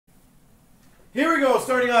Here we go,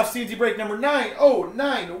 starting off CNC break number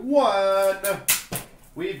 9091.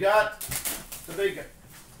 We've got the big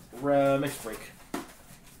mixed break.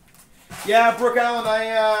 Yeah, Brooke Allen,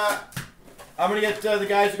 I'm going to get the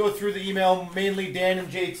guys to go through the email. Mainly Dan and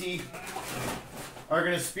JT are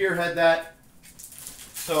going to spearhead that.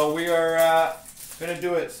 So we are going to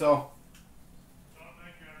do it. So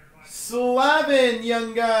Slavin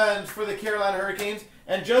Young Guns for the Carolina Hurricanes.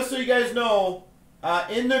 And just so you guys know,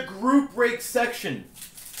 in the group break section,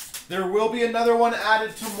 there will be another one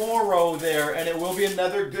added tomorrow there, and it will be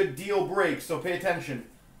another good deal break, so pay attention.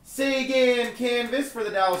 Sagan Canvas for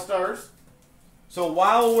the Dallas Stars. So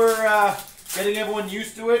while we're getting everyone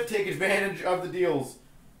used to it, take advantage of the deals.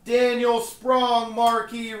 Daniel Sprong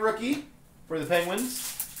Marquee Rookie for the Penguins.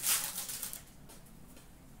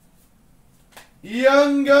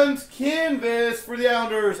 Young Guns Canvas for the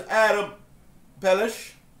Islanders, Adam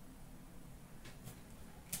Pellish.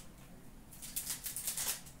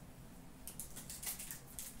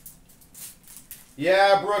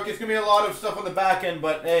 Yeah, Brooke, it's going to be a lot of stuff on the back end,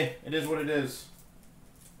 but hey, it is what it is.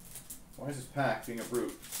 Why is this pack being a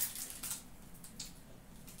brute?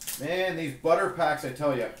 Man, these butter packs, I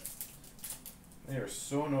tell you, they are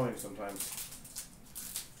so annoying sometimes.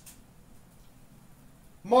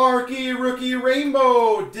 Marquee Rookie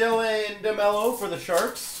Rainbow, Dylan DeMello for the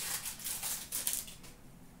Sharks.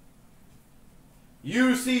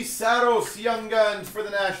 UC Saros Young Guns for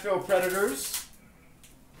the Nashville Predators.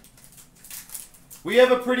 We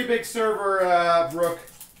have a pretty big server, Brooke.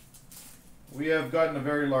 We have gotten a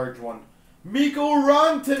very large one. Mikko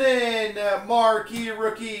Rantanen, Marquee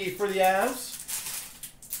Rookie for the Avs.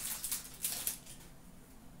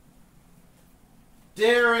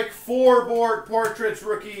 Derek Forbort Portraits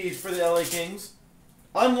Rookies for the LA Kings.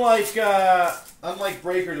 Unlike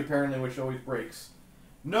Breakers, apparently, which always breaks.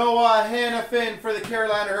 Noah Hannafin for the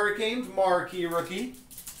Carolina Hurricanes, Marquee Rookie.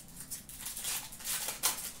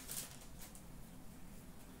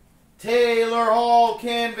 Taylor Hall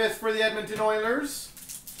Canvas for the Edmonton Oilers.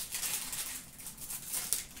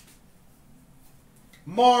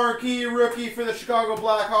 Marquee Rookie for the Chicago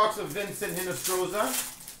Blackhawks of Vincent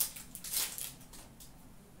Hinostroza.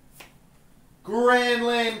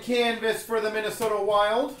 Granlund Canvas for the Minnesota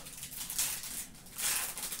Wild.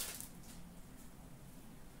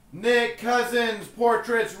 Nick Cousins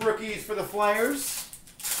Portraits Rookies for the Flyers.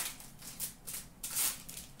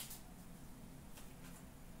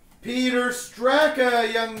 Peter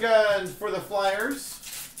Straka Young Guns for the Flyers.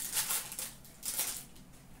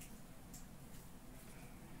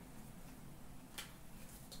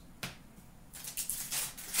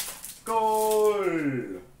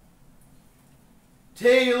 Goal.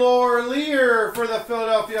 Taylor Lear for the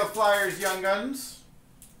Philadelphia Flyers Young Guns.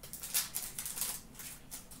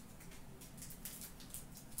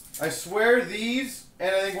 I swear these,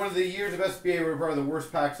 and I think one of the years of SBA were probably the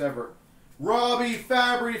worst packs ever. Robbie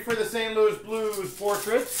Fabry for the St. Louis Blues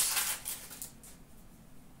Portraits.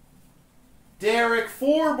 Derek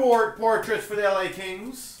Forbort Portraits for the LA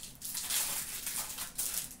Kings.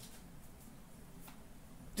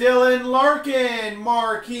 Dylan Larkin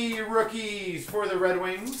Marquee Rookies for the Red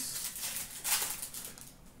Wings.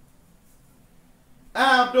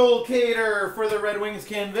 Abdul Kader for the Red Wings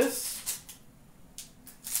Canvas.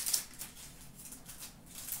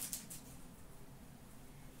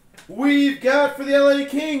 We've got for the LA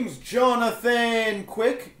Kings, Jonathan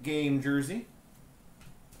Quick, game jersey.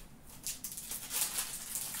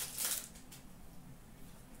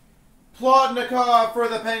 Plotnikov for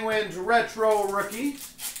the Penguins, retro rookie.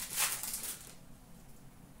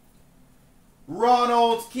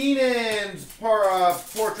 Ronald Keenan's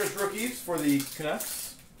portrait rookies for the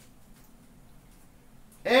Canucks.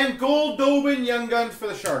 And Gold Dobin Young Guns for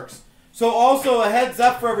the Sharks. So also a heads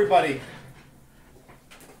up for everybody.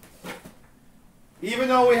 Even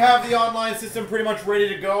though we have the online system pretty much ready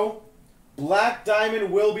to go, Black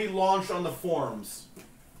Diamond will be launched on the forums.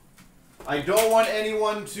 I don't want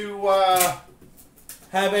anyone to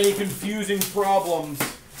have any confusing problems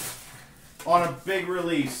on a big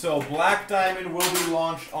release. So Black Diamond will be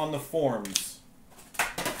launched on the forums.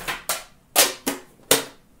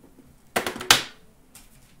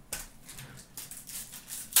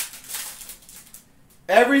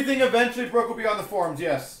 Everything eventually, Brooke, will be on the forums,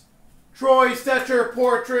 yes. Troy Stecher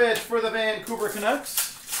Portrait for the Vancouver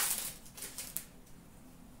Canucks.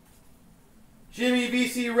 Jimmy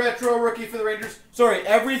VC Retro Rookie for the Rangers. Sorry,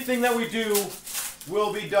 everything that we do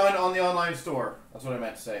will be done on the online store. That's what I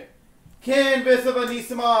meant to say. Canvas of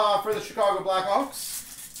Anisima for the Chicago Blackhawks.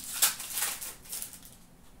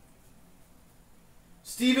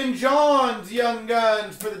 Stephen Johns Young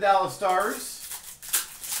Guns for the Dallas Stars.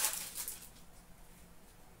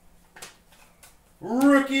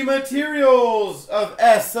 Rookie materials of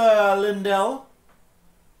Essa Lindell.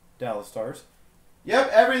 Dallas Stars.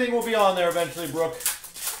 Yep, everything will be on there eventually, Brooke.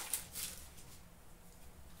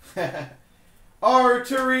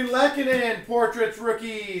 Arturi Lehkonen, Portraits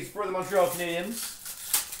Rookies for the Montreal Canadiens.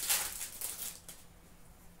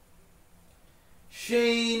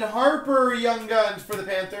 Shane Harper, Young Guns for the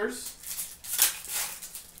Panthers.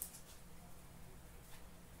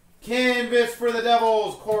 Canvas for the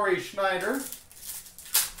Devils, Corey Schneider.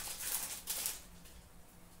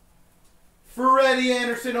 Freddie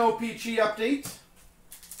Anderson OPG update.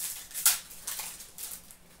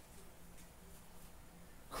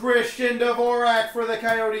 Christian Dvorak for the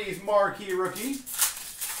Coyotes, marquee rookie.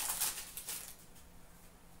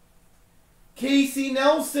 Casey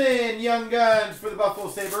Nelson, Young Guns for the Buffalo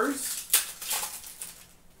Sabres.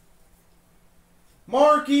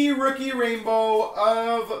 Marquee rookie rainbow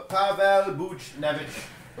of Pavel Buchnevich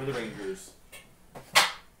for the Rangers.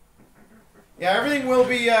 Yeah, everything will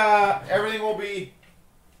be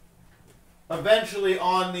eventually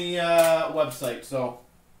on the website. So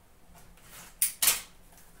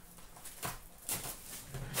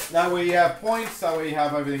that way you have points. That way you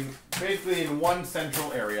have everything basically in one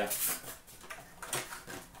central area.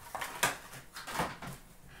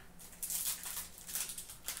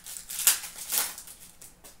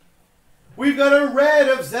 We've got a red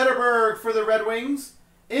of Zetterberg for the Red Wings.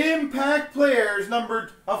 Impact players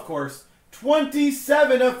numbered, of course,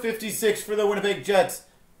 27 of 56 for the Winnipeg Jets.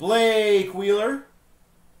 Blake Wheeler.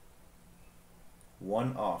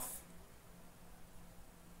 1 off.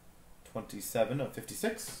 27 of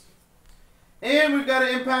 56. And we've got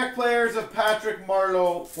an impact players of Patrick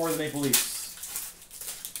Marleau for the Maple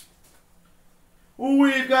Leafs.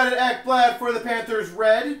 We've got an Ekblad for the Panthers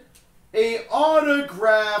red. A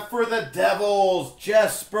autograph for the Devils,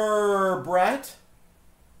 Jesper Bratt.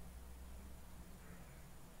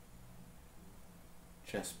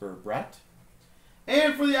 Jesper Bratt.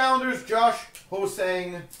 And for the Islanders, Josh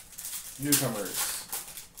Hosang, newcomers.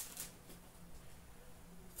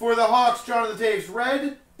 For the Hawks, Jonathan Taves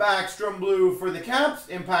red. Backstrom blue for the Caps.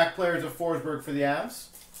 Impact players of Forsberg for the Avs.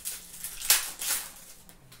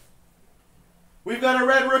 We've got a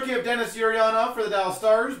red rookie of Dennis Urianov for the Dallas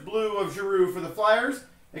Stars. Blue of Giroux for the Flyers.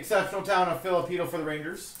 Exceptional talent of Filipino for the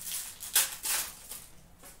Rangers.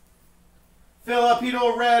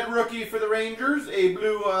 Filipino red rookie for the Rangers. A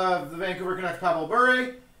blue of the Vancouver Canucks, Pavel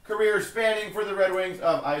Bure. Career spanning for the Red Wings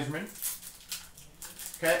of Yzerman.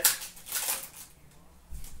 Okay.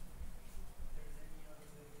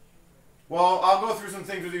 Well, I'll go through some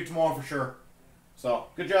things with you tomorrow for sure. So,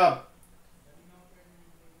 good job.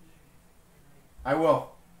 I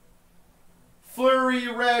will. Fleury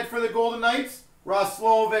red for the Golden Knights.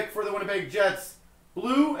 Roslovic for the Winnipeg Jets.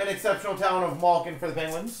 Blue and exceptional talent of Malkin for the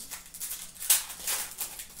Penguins.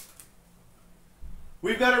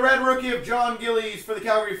 We've got a red rookie of John Gillies for the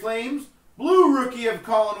Calgary Flames. Blue rookie of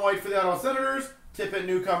Colin White for the Ottawa Senators. Tippett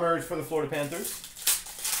newcomers for the Florida Panthers.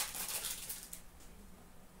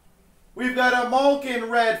 We've got a Malkin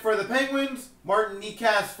red for the Penguins. Martin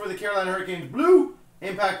Necas for the Carolina Hurricanes blue.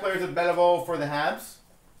 Impact players of Beliveau for the Habs.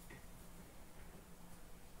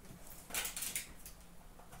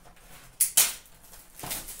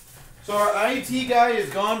 So our IT guy is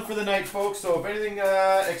gone for the night, folks. So if anything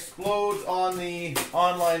explodes on the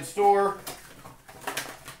online store,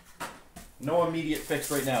 no immediate fix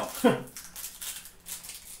right now.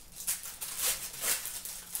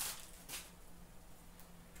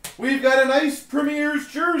 We've got a nice Premier's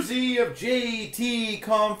jersey of JT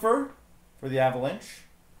Compher for the Avalanche.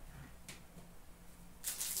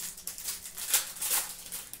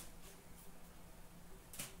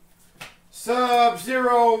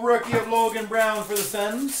 Sub-Zero rookie of Logan Brown for the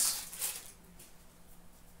Sens.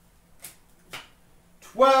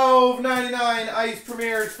 $12.99 Ice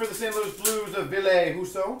Premiers for the St. Louis Blues of Ville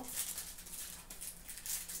Husso.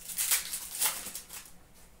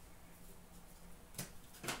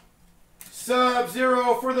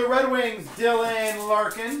 Sub-Zero for the Red Wings, Dylan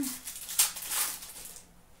Larkin.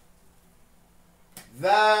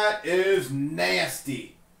 That is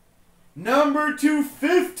nasty. Number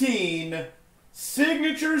 215,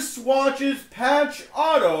 Signature Swatches Patch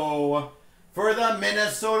Auto for the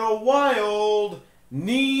Minnesota Wild,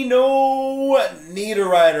 Nino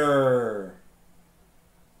Niederreiter.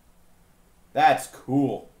 That's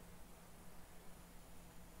cool.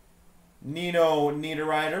 Nino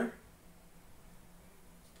Niederreiter.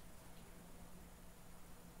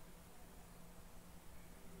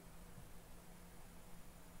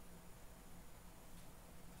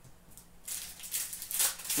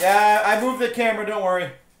 Yeah, I moved the camera, don't worry.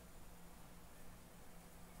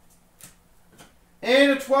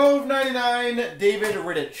 And a $12.99 David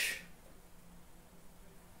Rittich.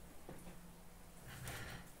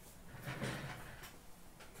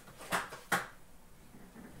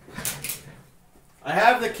 I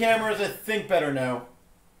have the cameras that think better now.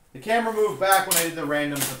 The camera moved back when I did the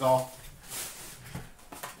randoms, that's all.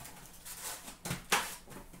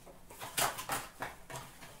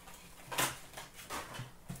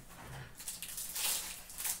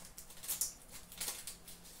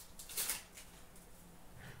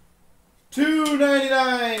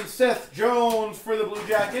 $2.99 Seth Jones for the Blue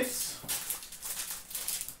Jackets.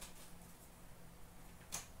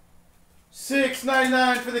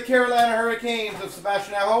 $6.99 for the Carolina Hurricanes of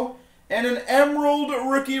Sebastian Aho. And an Emerald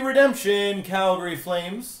Rookie Redemption, Calgary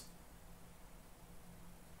Flames.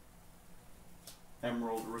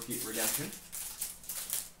 Emerald Rookie Redemption.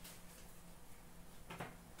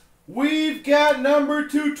 We've got number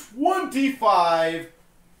 225,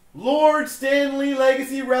 Lord Stanley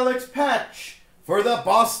Legacy Relics patch for the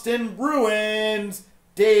Boston Bruins,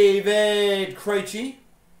 David Krejci.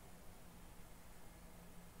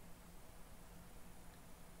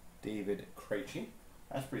 David Krejci.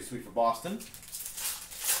 That's pretty sweet for Boston.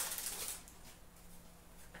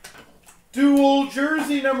 Dual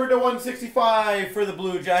jersey number to 165 for the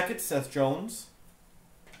Blue Jackets, Seth Jones.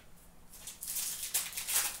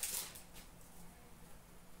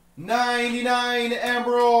 $99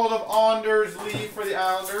 Emerald of Anders Lee for the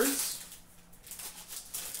Islanders.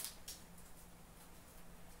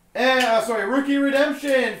 And, Rookie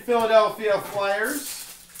Redemption, Philadelphia Flyers.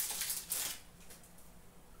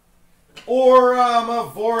 Or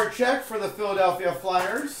a Voracek for the Philadelphia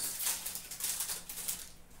Flyers.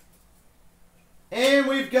 And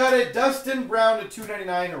we've got a Dustin Brown to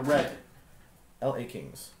 $2.99 red. LA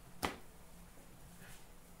Kings.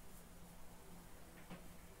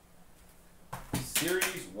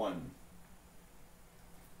 Series 1.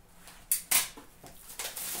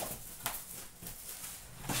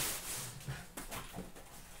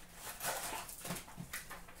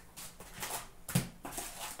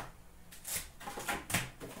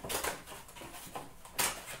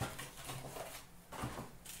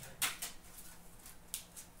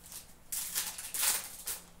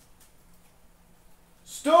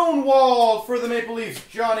 Stonewall for the Maple Leafs,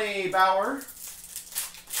 Johnny Bauer.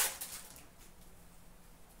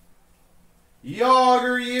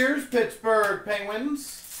 Yager Years, Pittsburgh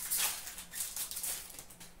Penguins.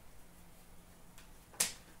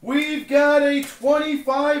 We've got a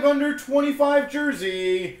 25 under 25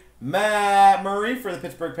 jersey, Matt Murray for the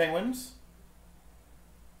Pittsburgh Penguins.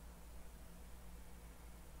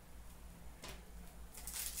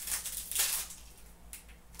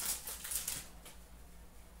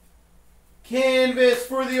 Canvas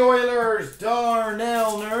for the Oilers,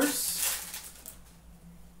 Darnell Nurse.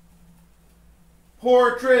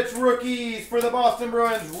 Portraits rookies for the Boston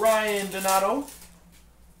Bruins, Ryan Donato.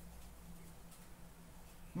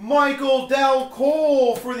 Michael Dal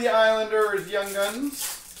Cole for the Islanders, Young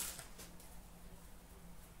Guns.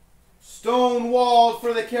 Stonewall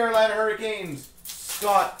for the Carolina Hurricanes,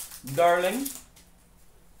 Scott Darling.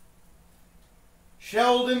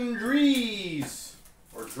 Sheldon Dries,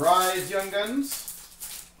 or Dries, Young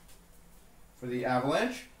Guns, for the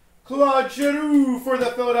Avalanche. Claude Giroux for the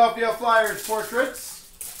Philadelphia Flyers portraits.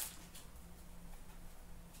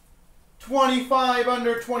 25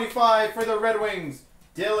 under 25 for the Red Wings,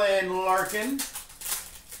 Dylan Larkin.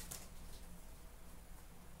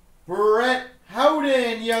 Brett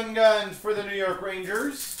Howden, Young Guns for the New York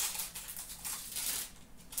Rangers.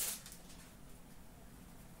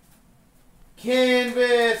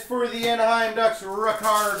 Canvas for the Anaheim Ducks,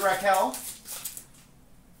 Rickard Raquel.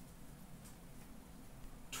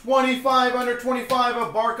 25 under 25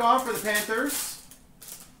 of Barkov for the Panthers.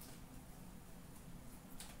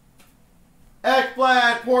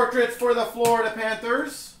 Ekblad portraits for the Florida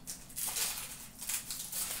Panthers.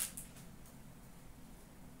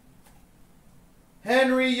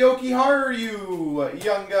 Henry Jokiharju,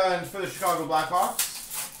 Young Guns for the Chicago Blackhawks.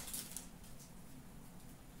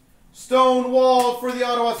 Stonewall for the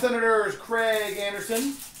Ottawa Senators, Craig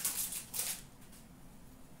Anderson.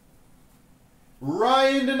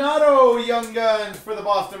 Ryan Donato, Young Guns for the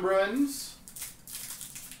Boston Bruins.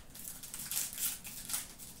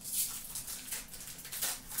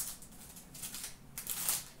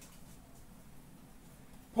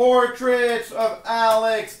 Portraits of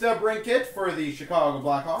Alex DeBrincat for the Chicago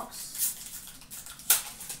Blackhawks.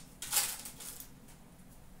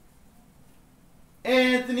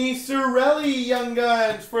 Anthony Cirelli, Young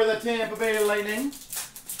Guns for the Tampa Bay Lightning.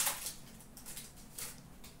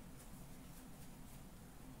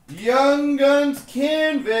 Young Guns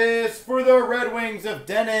canvas for the Red Wings of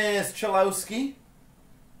Dennis Chalowski.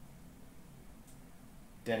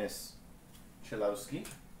 Dennis Chalowski.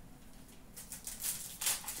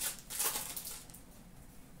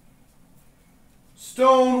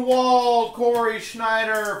 Stonewalled Corey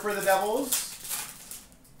Schneider for the Devils.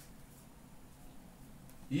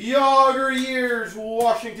 Yager Years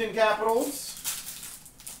Washington Capitals.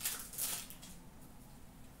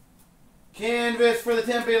 Canvas for the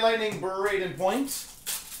Tampa Bay Lightning, Braden Point.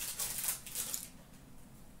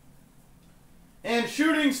 And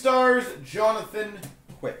Shooting Stars, Jonathan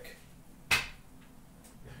Quick.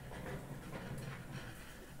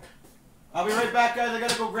 I'll be right back, guys. I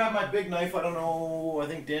gotta go grab my big knife. I don't know. I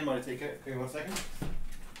think Dan might take it. Okay, 1 second.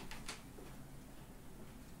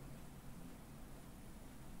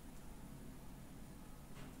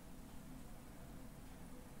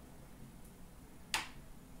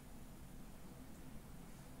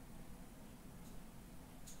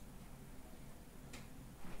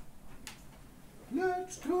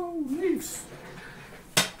 Let's go Leafs.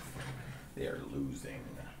 They are losing.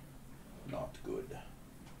 Not good.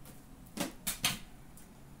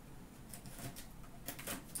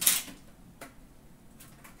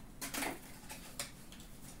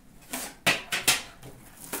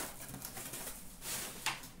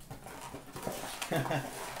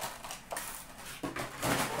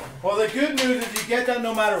 Well, the good news is you get that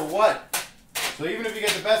no matter what. So even if you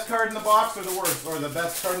get the best card in the box or the worst, or the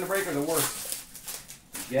best card in the break or the worst,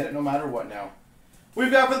 you get it no matter what now.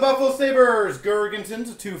 We've got for the Buffalo Sabres, Gergensen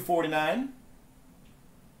to 249.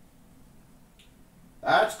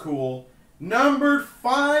 That's cool. Numbered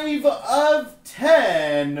 5 of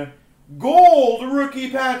 10. Gold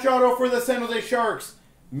rookie patch auto for the San Jose Sharks,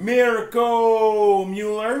 Mirko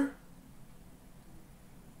Mueller.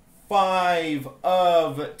 5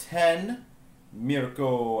 of 10,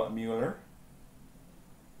 Mirko Mueller.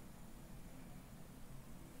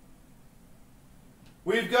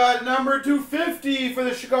 We've got number 250 for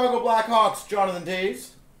the Chicago Blackhawks, Jonathan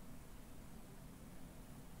Toews.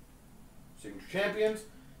 Signature Champions.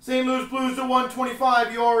 St. Louis Blues to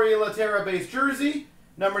 125, Yori Laterra base jersey.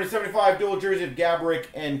 Number 75, dual jersey of Gaborik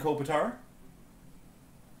and Kopitar.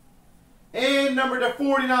 And number to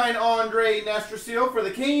 49, Andre Nestrasil for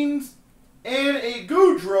the Canes. And a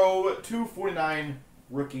Goudreau 249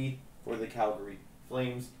 rookie for the Calgary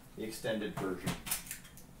Flames, the extended version.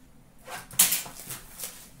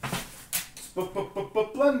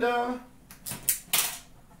 Splenda.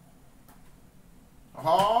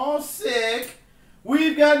 Oh, sick.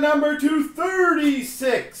 We've got number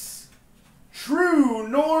 236. True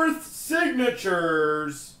North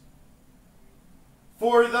Signatures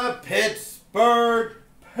for the Pittsburgh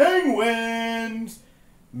Penguins,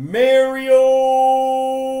 Mario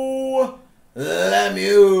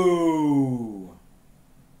Lemieux.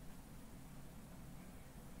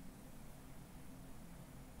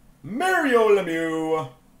 Mario Lemieux,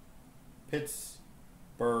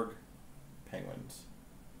 Pittsburgh Penguins.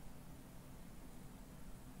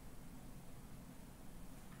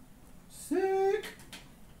 Sick.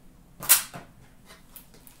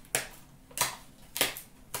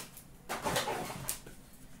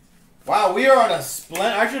 Wow, we are on a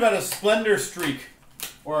I should have had a Splendor streak.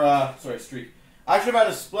 Or, sorry, streak. I should have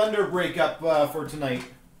had a Splendor breakup for tonight.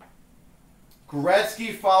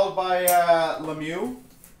 Gretzky followed by Lemieux.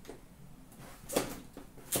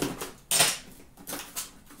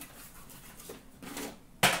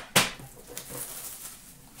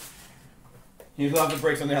 You still have the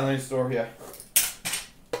breaks on the online store, yeah.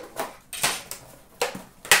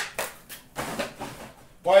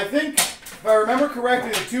 Well, I think, if I remember correctly,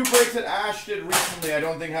 the 2 breaks that Ash did recently, I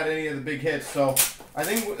don't think had any of the big hits. So, I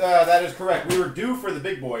think that is correct. We were due for the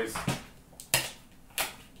big boys.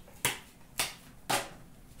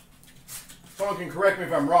 Someone can correct me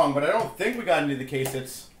if I'm wrong, but I don't think we got any of the case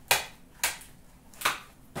hits.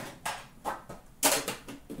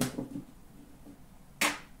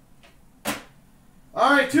 All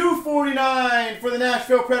right, 249 for the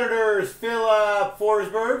Nashville Predators, Philip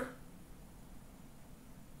Forsberg.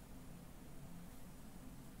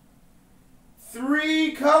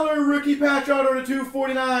 3-color rookie patch auto to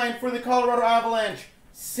 249 for the Colorado Avalanche,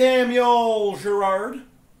 Samuel Girard.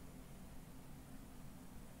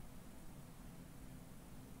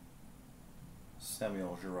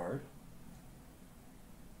 Samuel Girard.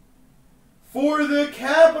 For the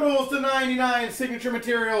Capitals to 99, signature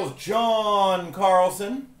materials, John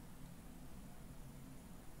Carlson.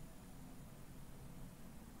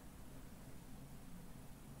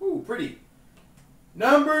 Ooh, pretty.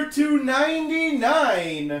 Number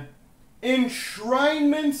 299,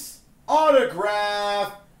 Enshrinements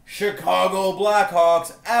autograph, Chicago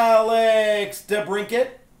Blackhawks, Alex DeBrincat.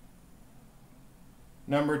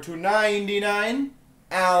 Number 299,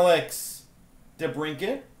 Alex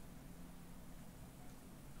DeBrincat.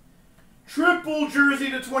 Triple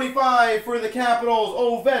jersey to 25 for the Capitals,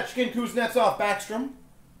 Ovechkin, Kuznetsov, Backstrom.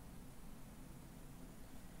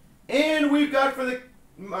 And we've got for the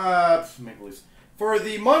Maple Leafs, for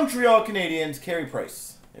the Montreal Canadiens, Carey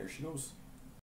Price. There she goes.